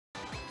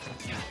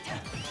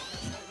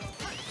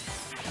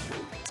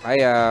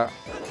I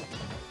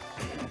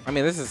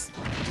mean, this is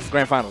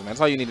grand finals, man.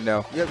 That's all you need to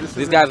know. Yep,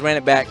 These guys ran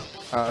it back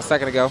a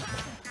second ago,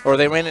 or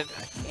they ran it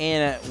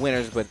in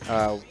winners, but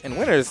in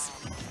winners,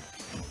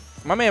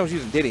 my man was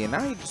using Diddy, and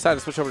now he decided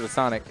to switch over to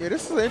Sonic. Yeah,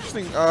 this is an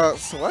interesting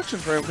selection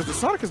for him because the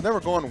Sonic has never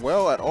gone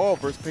well at all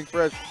versus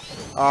Pinkfresh.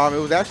 It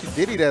was actually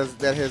Diddy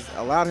that has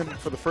allowed him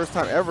for the first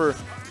time ever,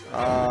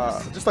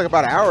 just like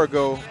about an hour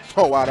ago.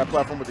 Oh wow, that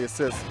platform with the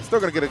assist. Still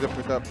gonna get a good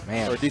pickup.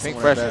 Man, or a decent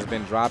Pinkfresh one has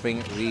been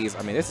dropping these.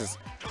 I mean, this is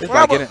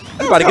about to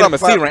get him a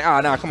C rank.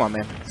 Ah, nah, come on,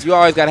 man. You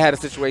always gotta have a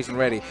situation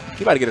ready.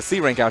 He about to get a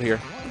C rank out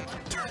here.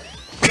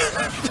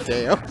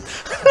 Damn.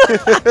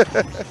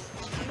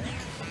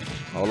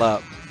 Hold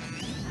up.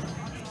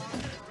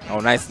 Oh,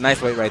 nice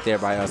wait right there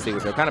by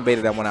Seagull. Kind of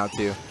baited that one out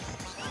too.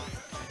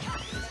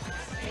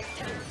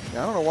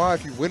 Yeah, I don't know why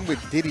if you win with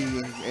Diddy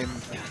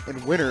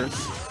in winners.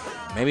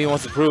 Maybe he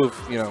wants to prove,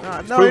 you know,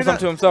 no, prove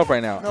something to himself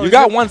right now. No, you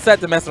got one set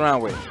to mess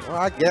around with. Well,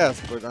 I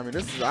guess, but I mean,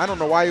 this is, I don't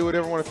know why you would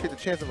ever want to take the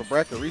chance of a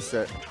bracket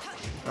reset.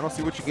 I don't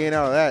see what you gain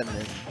out of that.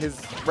 And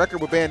his record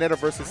with Bayonetta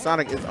versus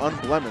Sonic is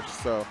unblemished,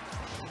 so.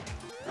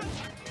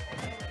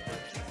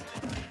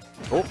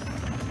 Oh,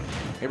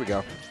 here we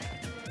go.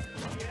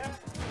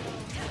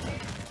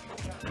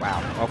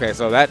 Wow. Okay,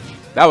 so that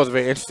was a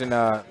very interesting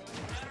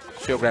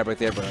shield grab right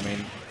there. But I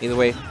mean, either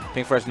way,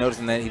 Pinkfresh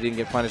noticing that he didn't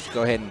get punished.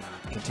 Go ahead and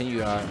continue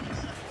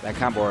that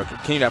combo or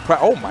continue that.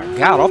 Oh my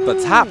God! Off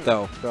the top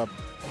though. The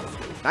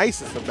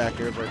nicest of back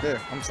airs right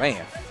there. I'm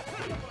saying.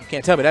 You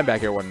can't tell me that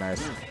back air wasn't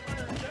nice.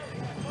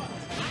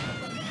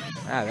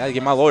 I gotta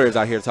get my lawyers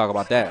out here to talk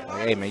about that.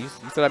 Like, hey man, you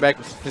said that back.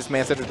 This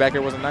man said his back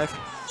air wasn't nice.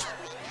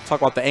 Talk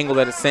about the angle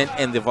that it sent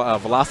and the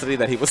velocity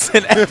that he was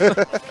sent at.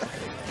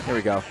 Here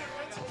we go.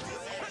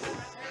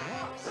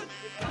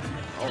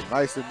 Oh,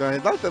 nicely done.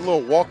 It's like that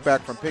little walk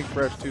back from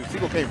Pinkfresh too.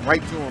 Seagull came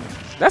right to him.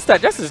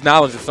 That's his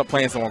knowledge of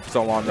playing someone for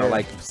so long though. Yeah.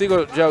 Like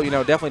Seagull Joe, you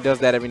know, definitely does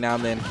that every now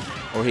and then,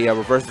 or he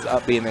reverses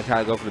up B and then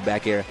kind of go for the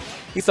back air.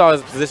 He saw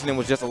his positioning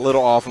was just a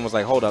little off and was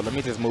like, hold up, let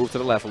me just move to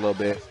the left a little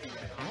bit.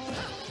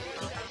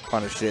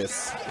 Punish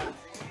this.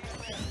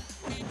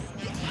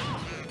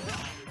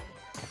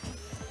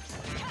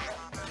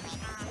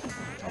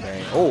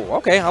 Okay. Oh,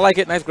 okay. I like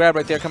it. Nice grab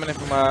right there coming in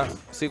from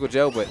Seagull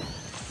Joe, but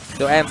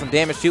still adding some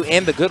damage too,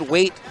 and the good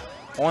weight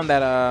on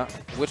that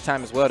witch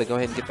time as well to go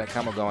ahead and get that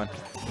combo going.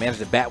 Managed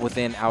to bat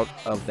within out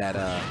of that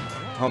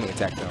homing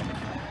attack though.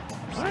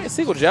 All right,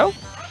 Seagull Joe.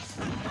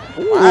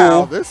 Ooh.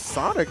 Wow, this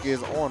Sonic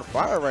is on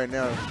fire right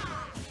now.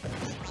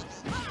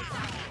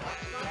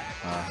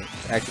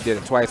 Actually did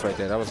it twice right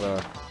there. That was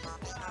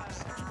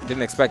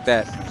didn't expect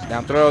that.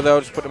 Down throw though,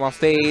 just put him off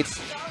stage.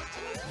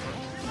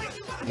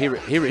 He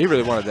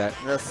really wanted that.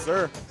 Yes,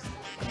 sir.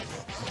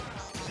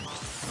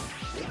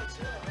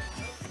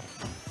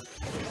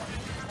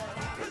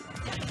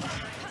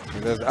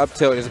 There's the up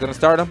tilt is going to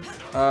start him.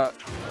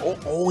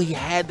 He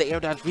had the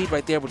air dodge read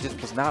right there, but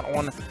just was not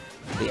on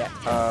the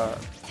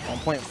on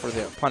point for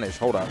the punish.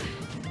 Hold on.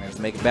 Let's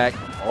make it back.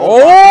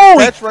 Oh!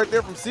 Patch right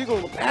there from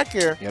Seagull with back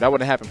air. Yeah, that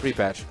wouldn't happen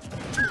pre-patch.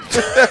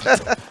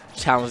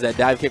 Challenged that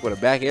dive kick with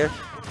a back air,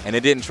 and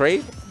it didn't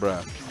trade?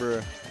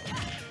 Bruh.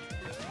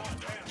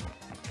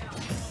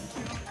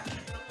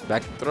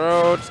 Back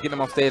throw, just getting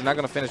him off stage. Not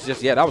going to finish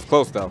just yet. That was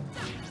close, though.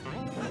 I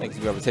don't think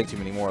you'll ever take too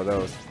many more of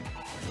those.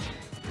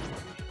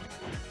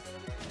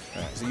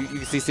 Right, so you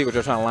can see Seagull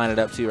Joe trying to line it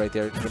up, too, right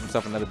there. Give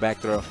himself another back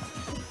throw.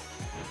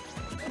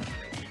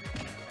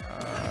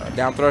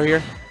 Down throw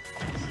here.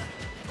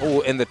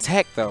 Oh, and the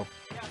tech, though.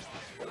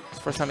 It's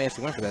the first time he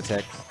actually went for that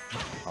tech.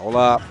 Hold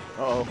up.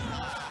 Uh-oh.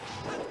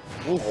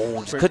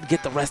 Oh, just couldn't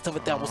get the rest of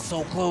it. That was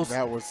so close.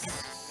 That was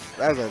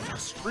an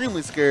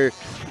extremely scary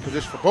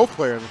position for both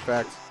players, in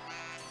fact.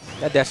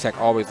 That dash attack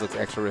always looks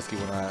extra risky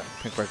when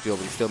Pinkfresh deal,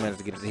 but he still managed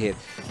to get it to hit.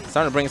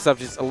 Starting to bring himself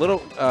just a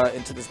little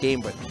into this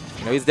game, but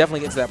you know he's definitely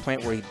getting to that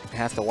point where he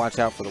has to watch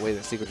out for the way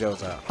that Seagull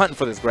Joe's hunting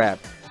for this grab.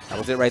 That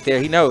was it right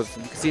there. He knows.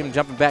 You can see him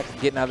jumping back,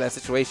 getting out of that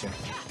situation.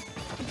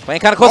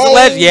 Playing kind of close to the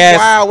ledge. Yes.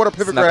 Wow, what a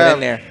pivot Snuck grab it in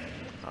there.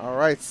 All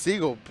right,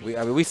 Seagull.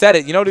 I mean, we said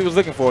it. You know what he was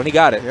looking for, and he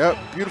got it. Yep,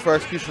 beautiful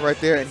execution right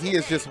there, and he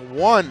is just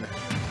one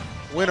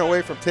win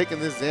away from taking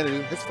this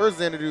Xanadu. His first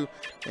Xanadu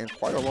in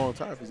quite a long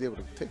time. If he's able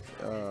to take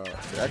to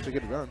actually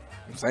get it done.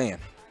 I'm saying.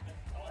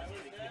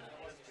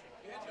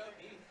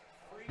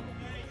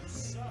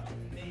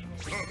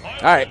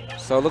 All right,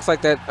 so it looks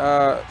like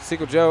that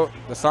Seagull Joe,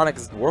 the Sonic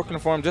is working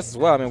for him just as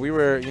well. I mean, we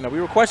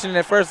were questioning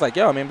at first, like,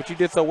 yo, I mean, but you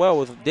did so well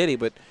with Diddy,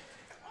 but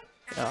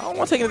I don't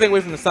want to take anything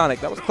away from the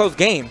Sonic. That was a close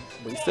game,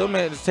 but he still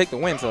managed to take the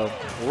win. So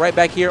we're right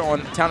back here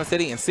on Town and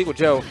City, and Seagull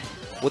Joe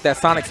with that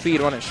Sonic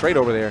speed running straight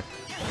over there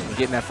and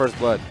getting that first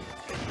blood.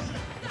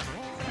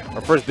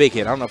 Or first big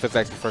hit. I don't know if it's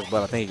actually first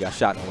blood. I think he got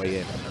shot on the way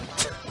in.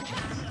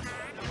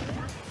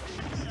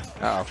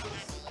 Uh-oh.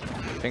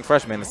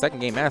 Pinkfresh, man, the second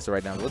game master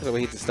right now. Look at the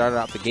way he just started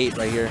out the gate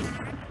right here.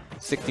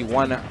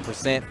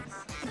 61%.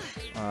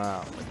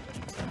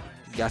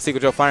 Got Seagull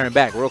Joe firing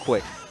back real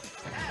quick.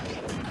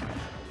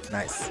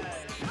 Nice.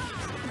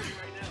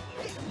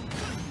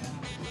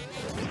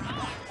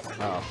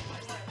 Uh-oh.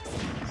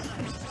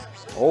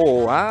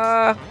 Oh,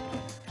 I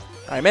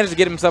All right, managed to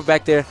get himself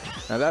back there.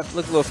 Now that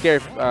looked a little scary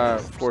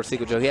for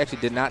Seagull Joe. He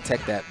actually did not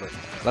tech that, but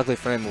luckily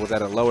for him, it was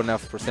at a low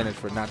enough percentage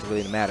for it not to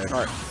really matter.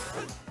 All right.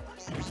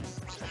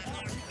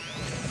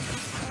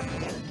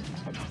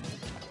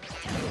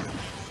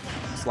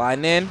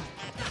 Sliding in.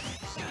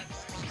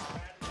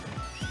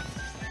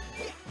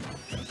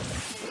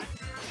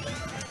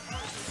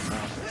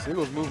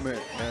 Seagull's movement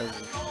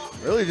has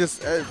really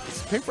just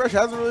Pinkfresh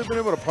hasn't really been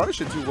able to punish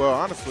it too well,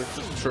 honestly.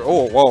 Sure.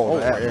 Oh, whoa!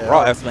 Yeah.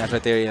 Raw F smash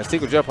right there. Yeah,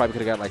 Seagull Joe probably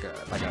could have got like a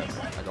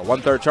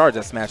 1/3 charge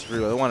that smash if he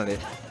really wanted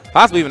it.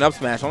 Possibly even up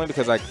smash, only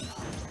because like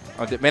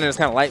man is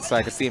kind of light, so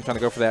I could see him trying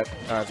to go for that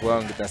as well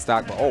and get that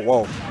stock. But oh,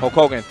 whoa! Hulk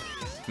Hogan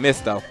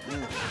missed though.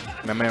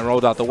 My man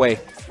rolled out the way.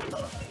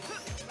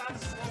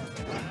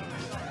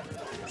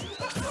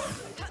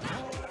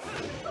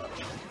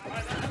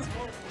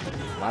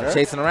 A lot of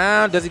chasing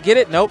around. Does he get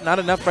it? Nope, not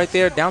enough right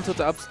there. Down tilt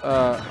to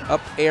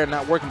up air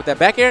not working, but that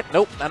back air,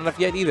 nope, not enough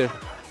yet either.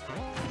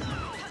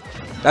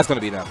 That's going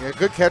to be enough. Yeah,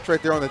 good catch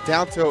right there on the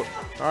down tilt.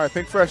 All right,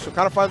 Pinkfresh will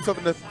kind of find himself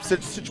in the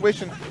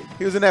situation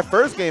he was in that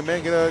first game,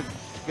 man. Get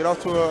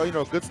off to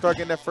a good start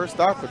getting that first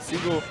stock, but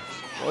Seagull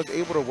was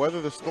able to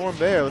weather the storm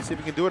there. Let's see if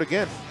he can do it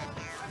again.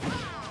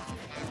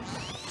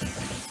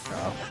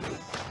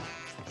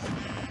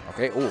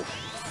 Okay, ooh.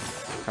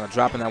 Kind of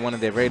dropping that one in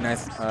there. Very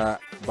nice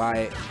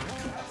by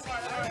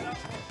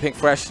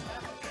Pinkfresh.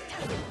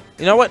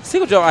 You know what?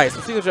 Seagull Joe ice.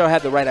 Seagull Joe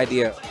had the right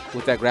idea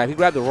with that grab. He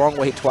grabbed the wrong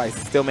way twice.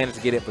 Still managed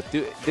to get it, but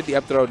did the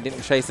up throw,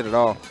 didn't chase it at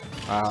all.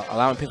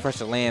 Allowing Pinkfresh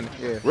to land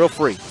real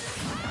free.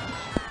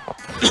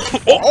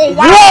 Oh,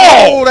 wow!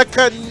 Whoa! That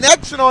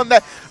connection on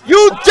that.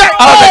 Don't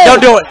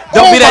do it.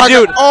 Don't be that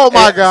dude. Oh,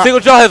 my God.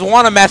 Seagull Joe has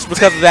won a match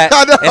because of that,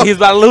 and he's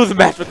about to lose a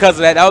match because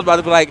of that. That was about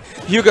to be like,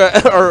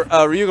 Hyuga or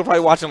Ryuga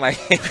probably watching like,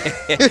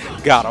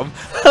 got him.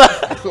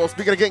 So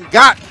speaking of getting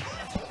got,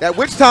 that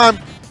witch time.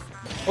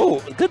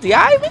 Oh, good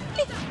DI, maybe?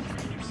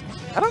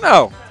 I don't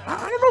know.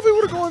 I don't know if he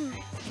would have gone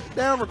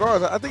down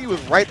regardless. I think he was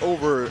right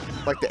over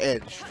like the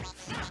edge,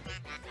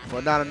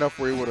 but not enough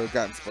where he would have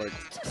gotten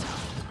spiked.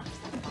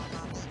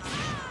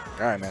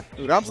 All right, man.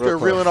 Dude, I'm still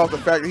reeling off the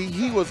fact that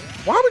he was.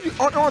 Why would you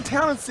on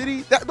Town and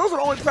City? Those are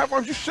the only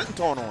platforms you shouldn't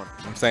taunt on.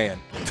 I'm saying,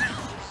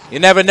 you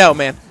never know,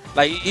 man.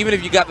 Like even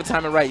if you got the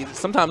timing right,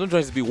 sometimes them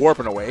joints be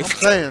warping away. I'm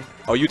saying.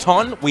 Oh, you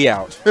taunting? We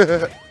out.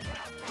 Here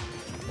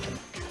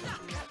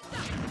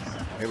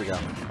we go.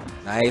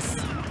 Nice.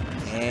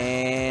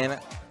 And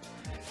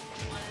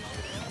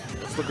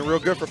it's looking real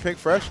good for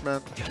Pinkfresh,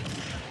 man.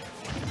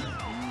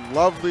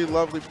 Lovely,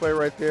 lovely play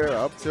right there.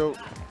 Up tilt.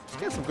 Just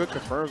getting some good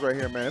confirms right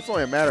here, man. It's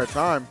only a matter of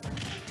time.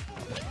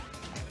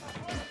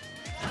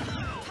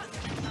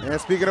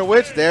 And speaking of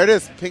which, there it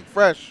is.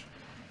 Pinkfresh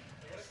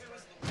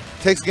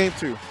takes game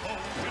 2.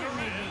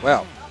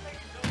 Well,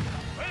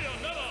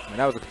 I mean,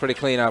 that was a pretty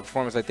clean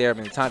performance right there. I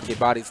mean, the time to get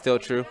bodied still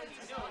true.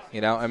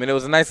 You know, I mean, it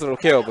was a nice little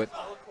kill, but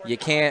you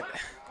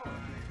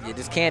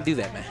just can't do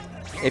that, man.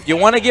 If you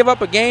want to give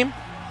up a game,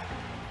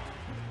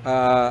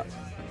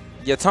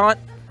 you taunt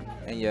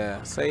and you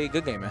say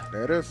good game, man.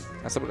 There it is.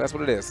 That's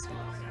what it is.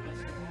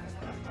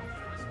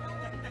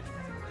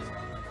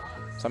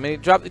 So I mean, he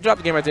dropped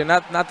the game right there.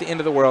 Not the end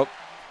of the world.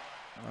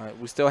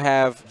 We still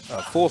have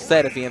a full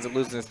set if he ends up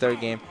losing his third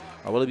game.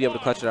 Will he be able to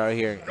clutch it out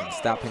here and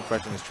stop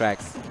Pinkfresh in his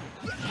tracks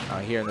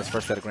here in this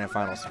first set of grand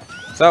finals?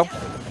 So,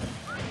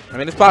 I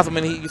mean, it's possible.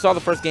 I mean, you saw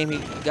the first game, he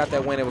got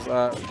that win. It was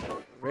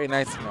very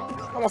nice. You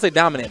know, I won't say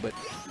dominant, but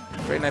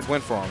very nice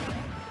win for him.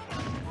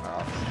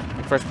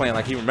 Pinkfresh playing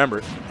like he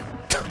remembered.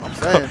 I'm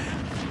saying.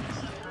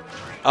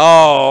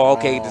 Oh,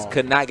 okay. Just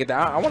could not get that.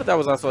 I wonder if that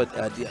was also a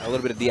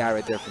little bit of DI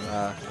right there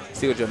from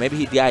Seagull Joe. Maybe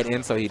he DI'd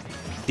in, so he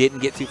didn't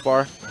get too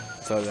far.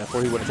 So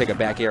therefore, he wouldn't take a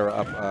back air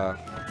up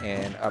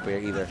and up air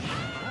either.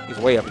 He's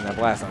way up in that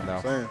blast zone,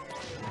 though. Saying.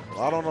 A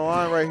lot on the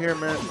line right here,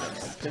 man.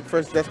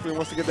 Pinkfresh desperately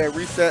wants to get that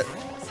reset.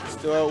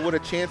 Still with a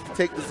chance to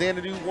take the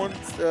Xanadu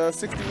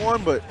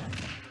 161, but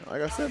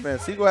like I said, man,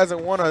 Seagull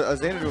hasn't won a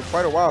Xanadu in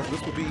quite a while, so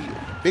this would be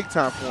big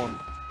time for him,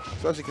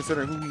 especially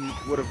considering who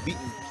he would have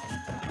beaten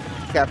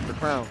to capture the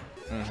crown.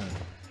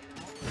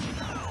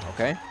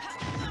 Okay.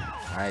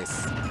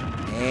 Nice.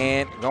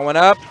 And going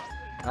up.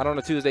 Not on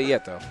a Tuesday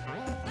yet, though.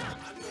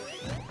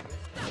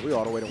 We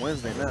all the way to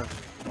Wednesday now.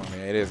 I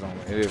mean, it is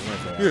Wednesday.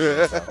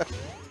 So.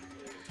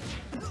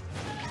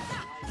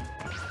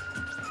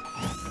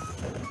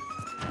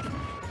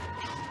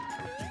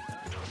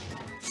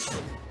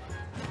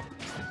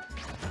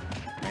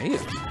 Man,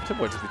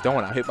 Timbo just be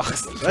throwing out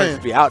hitboxes.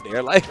 Just be out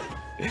there, like.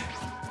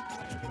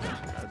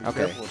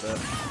 Okay.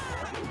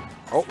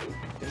 Oh,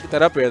 didn't get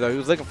that up air though. He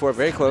was looking for it,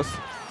 very close.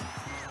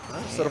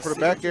 Set up for the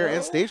back air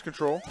and stage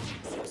control.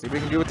 See if we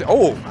can do it.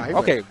 Oh,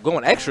 okay,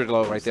 going extra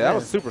low right there. That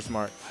was super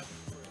smart.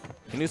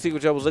 He knew Seagull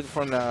Joe was looking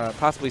for him to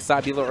possibly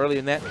side B a little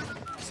earlier than that.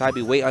 Side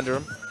B way under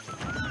him.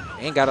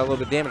 And got a little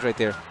bit of damage right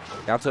there.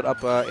 Down to the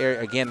up air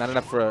again. Not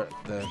enough for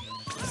the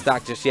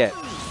stock just yet.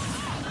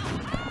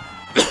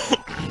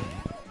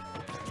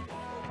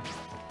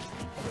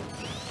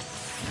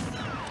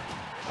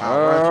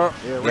 Wow,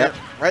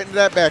 right into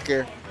that back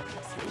air.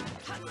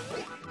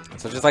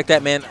 So just like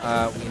that, man,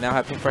 we now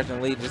have Pinkfresh in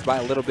the lead just by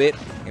a little bit.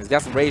 And he's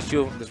got some rage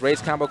too. This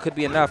rage combo could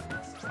be enough.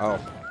 Oh,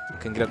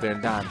 couldn't get up there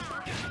and dime.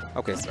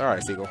 Okay, so, all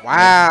right, Seagull.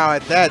 Wow,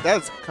 at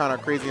that's kind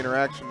of crazy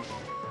interaction.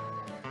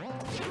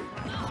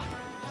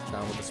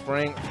 Down with the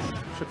spring.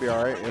 Should be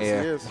all right. Yes,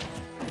 yeah. he is.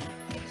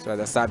 So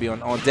that Sabi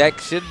on deck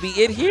should be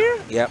it here.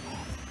 Yep.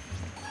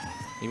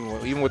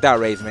 Even without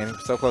rage, man.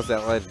 So close to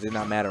that ledge, did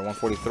not matter.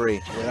 143.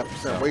 Yeah, that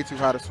percent way too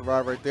high to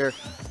survive right there.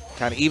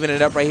 Kind of even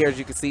it up right here, as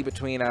you can see,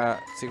 between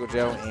Seagull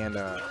Joe and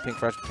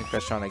Pinkfresh.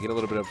 Pinkfresh trying to get a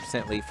little bit of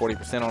percent lead,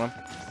 40% on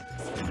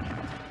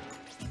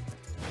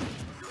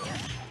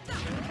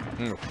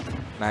him.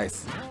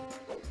 Nice.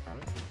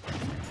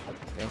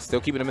 And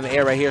still keeping him in the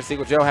air right here.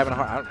 Seagull Joe having a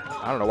hard.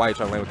 I don't know why you're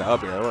trying to land with the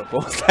up air.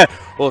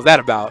 What was that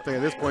about? I think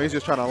at this point he's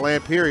just trying to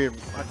land. Period.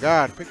 My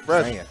God,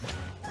 Pinkfresh.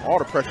 All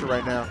the pressure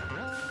right now.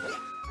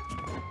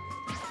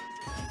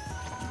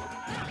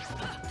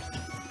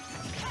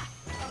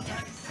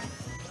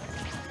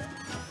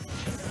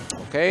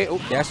 Okay, oh,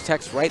 dash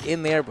attacks right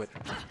in there, but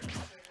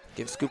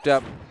getting scooped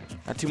up.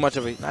 Not too much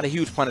of not a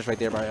huge punish right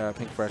there by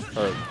Pinkfresh,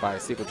 or by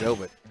Seagull Joe,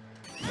 but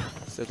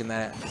still can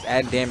that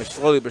add damage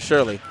slowly but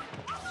surely.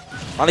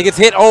 Finally gets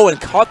hit. Oh,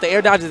 and caught the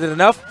air dodge. Is it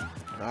enough?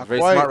 Not Very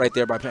quite. smart right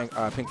there by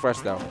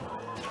Pinkfresh, though.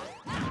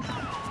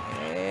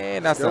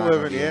 And that's still not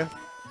living, yeah.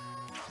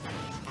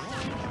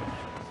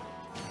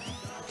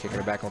 Kicking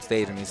it back on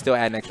stage. I mean, still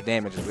adding extra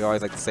damage, as we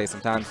always like to say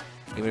sometimes.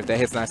 Even if that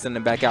hit's not sending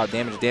them back out,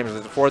 damage is damage.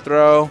 There's a fourth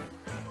throw.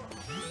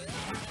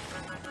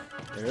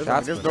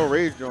 Yeah, there's no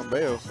rage on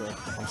Bayo, so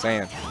I'm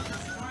saying.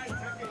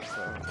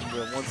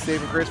 So, one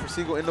saving grace for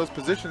Seagull in those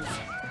positions.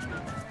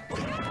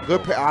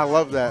 Good pay. I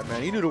love that,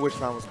 man. He knew the witch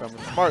time was coming.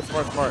 Smart,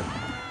 smart, smart.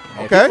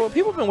 Yeah, Okay.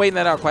 People have been waiting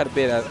that out quite a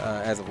bit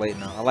as of late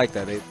now. I like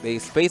that. They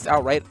space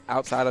out right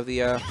outside of the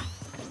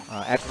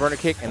afterburner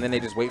kick, and then they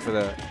just wait for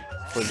the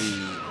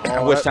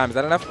witch time. Is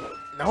that enough?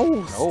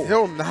 No,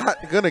 still not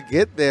gonna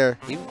get there.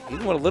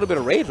 Even with a little bit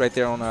of rage right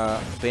there on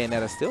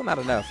Bayonetta, still not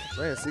enough.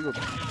 Man, Seagull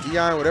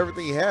DI with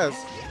everything he has.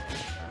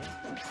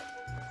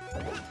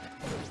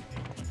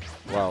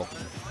 Wow.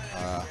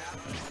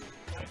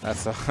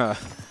 That's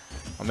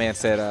my man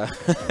said.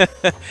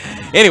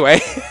 Anyway,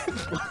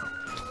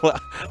 I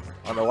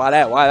don't know why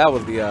that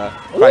was the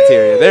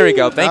criteria. There we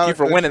go. Thank you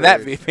for winning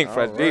that,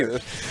 Pinkfresh.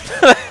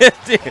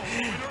 Jesus.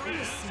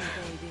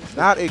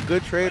 Not a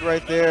good trade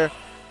right there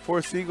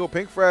for Seagull.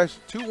 Pinkfresh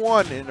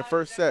 2-1 in the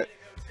first set.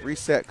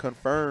 Reset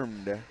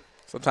confirmed.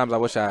 Sometimes I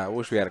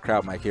wish we had a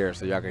crowd mic here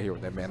so y'all could hear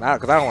what that man.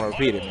 Because I don't want to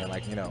repeat it, man.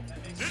 Like, you know,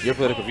 your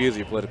political views are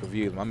your political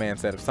views. My man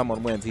said if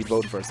someone wins, he's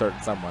voting for a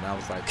certain someone. I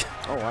was like,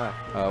 oh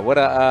wow. What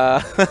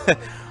a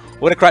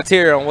what a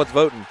criteria on what's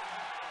voting.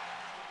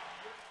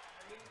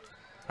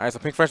 All right, so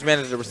Pinkfresh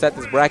managed to reset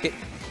this bracket,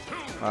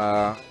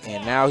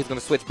 and now he's going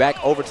to switch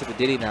back over to the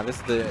Diddy. Now this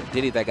is the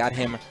Diddy that got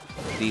him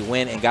the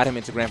win and got him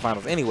into Grand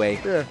Finals anyway.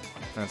 Yeah.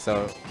 And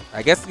so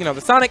I guess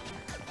the Sonic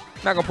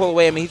not going to pull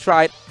away. I mean, he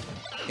tried.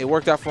 It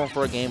worked out for him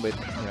for a game, but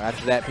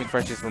after that,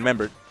 Pinkfresh just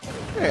remembered.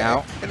 Yeah,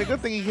 now, and the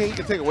good thing he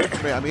can take away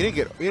from it, I mean, he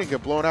didn't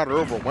get blown out or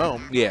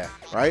overwhelmed. Yeah.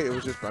 Right? It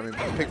was just, I mean,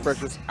 Pinkfresh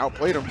just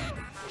outplayed him.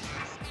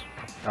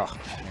 Oh,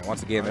 man,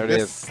 once again, there it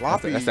is.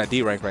 Sloppy. That's that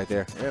D rank right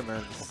there. Yeah,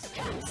 man.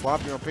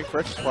 Sloppy on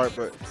Pinkfresh's part,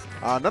 but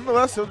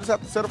nonetheless, he'll just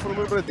have to settle for a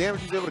little bit of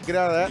damage. He's able to get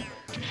out of that.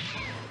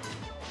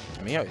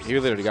 I mean, he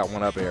literally got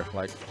one up air.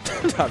 Like,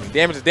 I mean,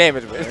 damage is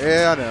damage, man.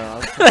 Yeah, I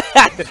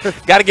know.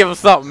 Got to give him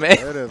something, man.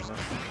 There it is, man.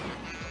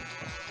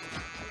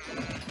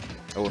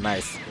 Oh,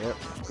 nice. Yep,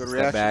 good Step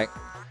reaction. back.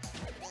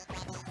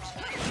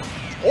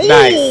 Oh,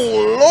 nice.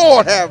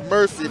 Lord have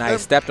mercy.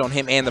 Nice. Stepped on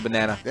him and the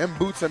banana. Them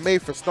boots are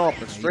made for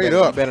stomping, straight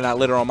You up. better not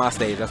litter on my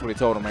stage. That's what he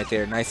told him right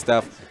there. Nice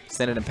stuff.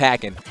 Sending him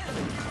packing.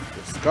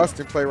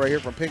 Disgusting play right here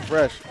from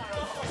Pinkfresh.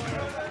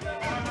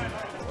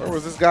 Where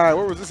was this guy?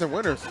 Where was this in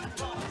Winners?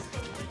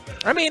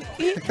 I mean,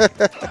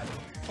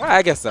 well,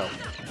 I guess so.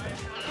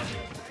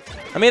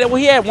 I mean, well,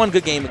 he had one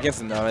good game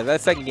against him, though.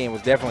 That second game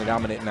was definitely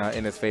dominant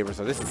in his favor.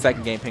 So this is the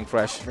second game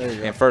Pinkfresh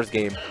and first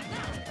game.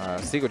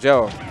 Seagull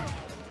Joe,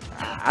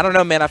 I don't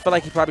know, man. I feel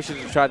like he probably should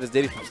have tried this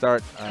Diddy from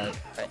start.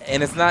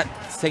 And it's not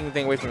taking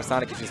anything away from the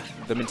Sonic. It's just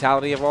the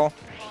mentality of all.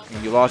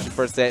 When you lost your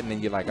first set, and then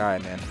you're like, all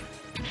right, man.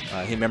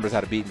 He remembers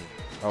how to beat me.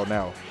 Oh,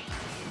 no.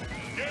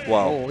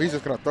 Whoa. Oh, he's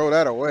just going to throw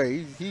that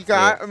away. He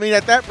got, yeah. I mean,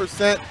 at that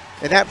percent,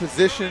 in that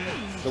position,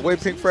 the way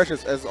Pinkfresh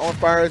is as on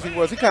fire as he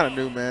was, he kind of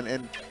knew, man.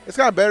 And it's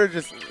kind of better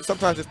just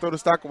sometimes just throw the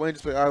stock away and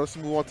just be, all right, let's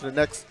move on to the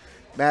next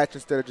match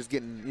instead of just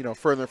getting,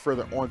 further and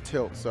further on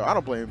tilt. So I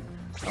don't blame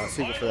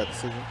Seagull for that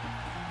decision.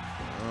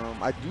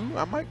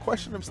 I might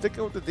question him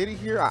sticking with the Diddy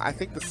here. I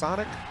think the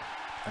Sonic.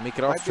 I mean, he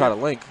could also try to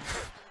link.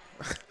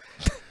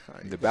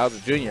 The Bowser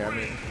Jr., I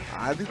mean.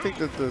 I do think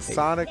that the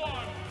Sonic.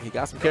 He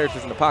got some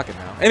characters in the pocket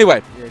now.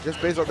 Anyway. Yeah, just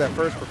based on that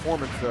first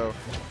performance, though,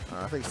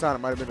 I think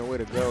Sonic might have been the way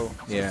to go,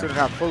 considering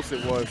how close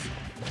it was.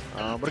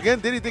 But again,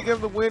 Diddy did give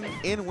him the win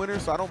in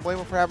Winners, so I don't blame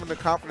him for having the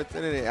confidence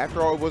in it.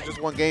 After all, it was just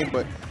one game,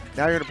 but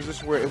now you're in a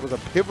position where it was a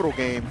pivotal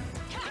game,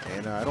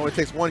 and it only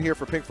takes one here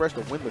for Pinkfresh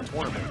to win the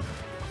tournament.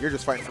 You're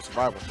just fighting for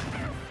survival.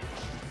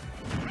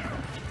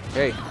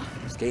 Okay,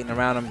 just skating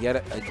around him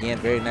yet again.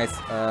 Very nice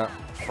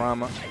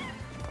from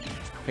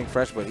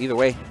Pinkfresh, but either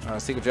way,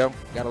 Seagull Joe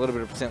got a little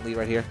bit of percent lead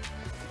right here.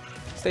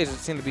 Stage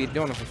seem to be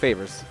doing him some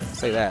favors. I'll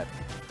say that.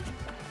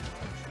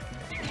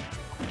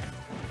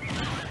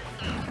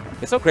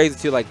 It's so crazy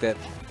too, like that.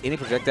 Any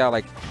projectile,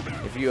 like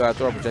if you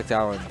throw a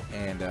projectile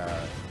and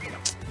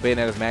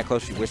Bayonetta's mad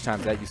close, you wish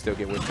times that, you still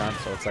get wish time.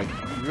 So it's like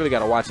you really got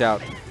to watch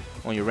out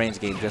on your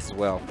range game just as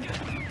well.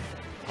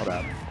 Hold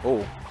up.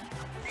 Oh.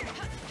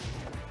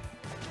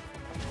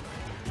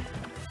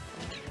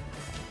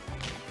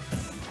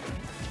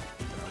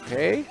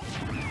 Okay.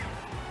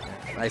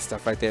 Nice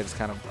stuff right there. Just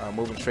kind of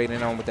moving straight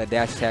in on with that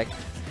dash attack.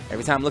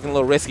 Every time looking a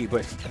little risky,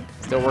 but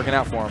still working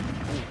out for him.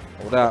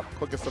 Hold up.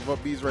 Quickest of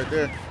up Bs right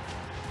there.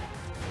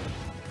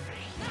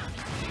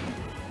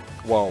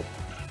 Whoa.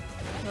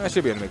 I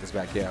should be able to make this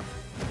back, yeah.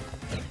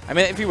 I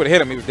mean, if he would have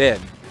hit him, he was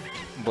dead.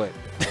 But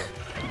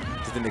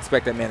just didn't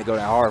expect that man to go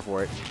that hard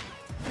for it.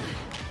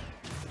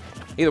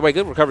 Either way,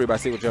 good recovery by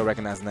Seagull Joe,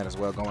 recognizing that as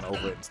well, going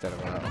over it instead of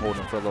holding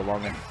him for a little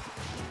longer.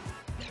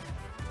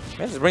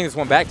 Man, just bring this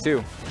one back,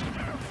 too.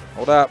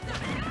 Hold up.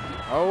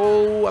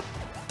 Oh, I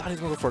thought he was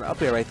going to go for an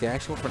up air right there.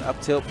 Actually went for an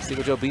up tilt.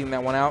 Seagull Joe beating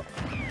that one out.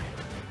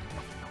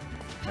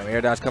 Now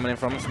air dodge coming in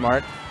from him.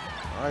 Smart.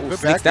 All right, ooh, good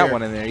sneaks back that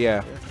one in there,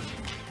 yeah.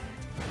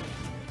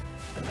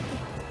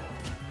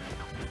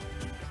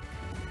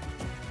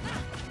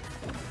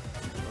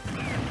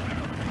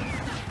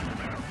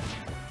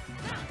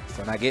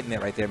 So not getting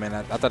it right there, man.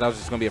 I thought that was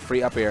just going to be a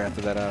free up air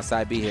after that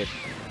side B hit.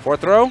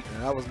 Fourth throw. Yeah,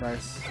 that was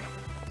nice.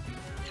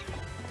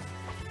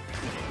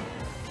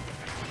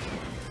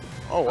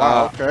 Oh,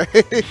 wow, okay.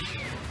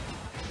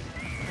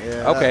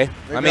 Yeah. Okay.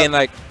 I mean,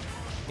 like,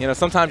 you know,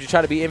 sometimes you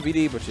try to be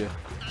MVD, but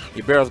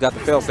your barrel's got the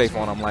fail-safe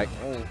on them. Like,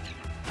 oh.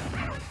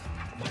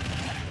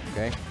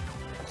 Okay.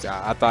 So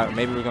I thought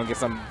maybe we were going to get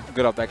something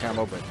good off that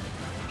combo, but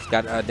it's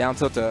got down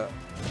tilt to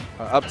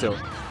up tilt.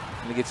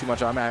 Didn't get too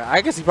much on.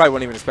 I guess he probably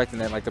wasn't even expecting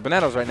that. Like, the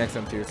Banana's right next to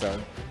him, too, so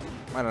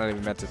might not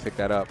even meant to pick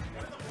that up.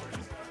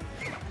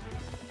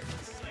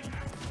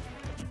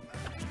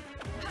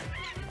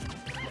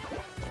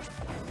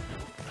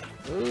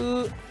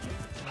 Ooh.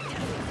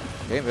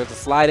 Okay, we have to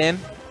slide in.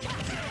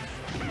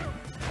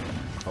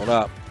 Hold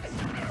up.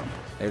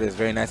 There it is.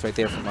 Very nice right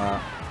there from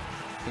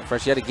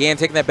Pinkfresh yet again.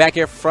 Taking that back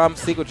air from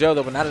Seagull Joe,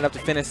 though, but not enough to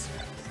finish.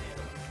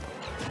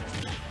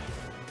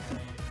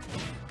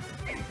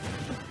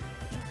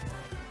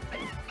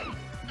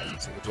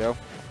 Seagull Joe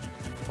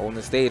holding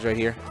the stage right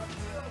here.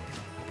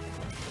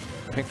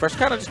 Pinkfresh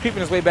kind of just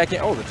creeping his way back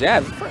in. Oh, the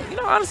jab. You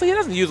know, honestly, he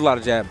doesn't use a lot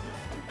of jab.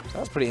 So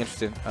that's pretty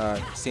interesting.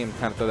 See him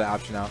kind of throw that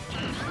option out.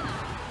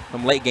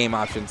 Some late game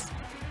options.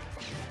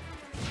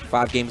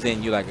 5 games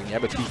in, you're like, yeah,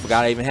 but you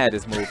forgot I even had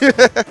this move.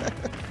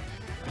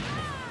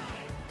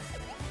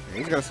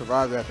 He's gonna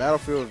survive that.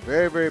 Battlefield is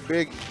very, very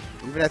big,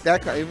 even at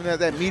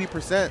that meaty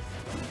percent.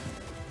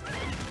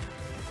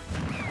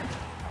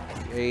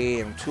 Okay,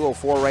 and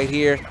 204 right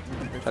here.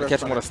 Try to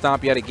catch him with a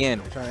stomp yet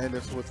again. Trying to end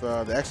this with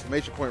the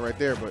exclamation point right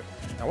there, but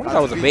I wonder if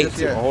that was a bait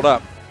too. Hold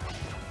up.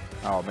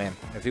 Oh man,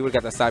 if he would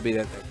have got that side B,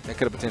 that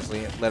could have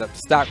potentially led up to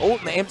stock. Oh,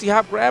 the empty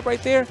hop grab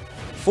right there.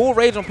 Full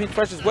rage on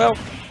Pinkfresh as well.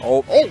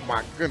 Oh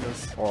my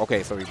goodness. Oh,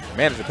 okay, so he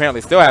managed to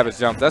apparently still have his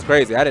jumps. That's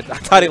crazy. I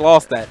thought he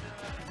lost that.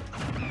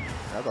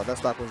 I thought that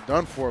stock was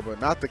done for, but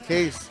not the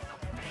case.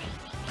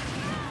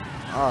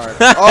 All right.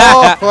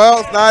 Oh, well,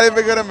 it's not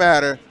even going to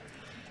matter.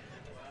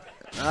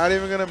 Not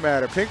even going to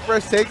matter.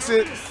 Pinkfresh takes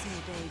it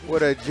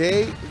with a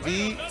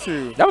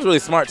JV2. That was really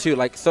smart, too.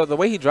 Like, so the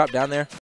way he dropped down there,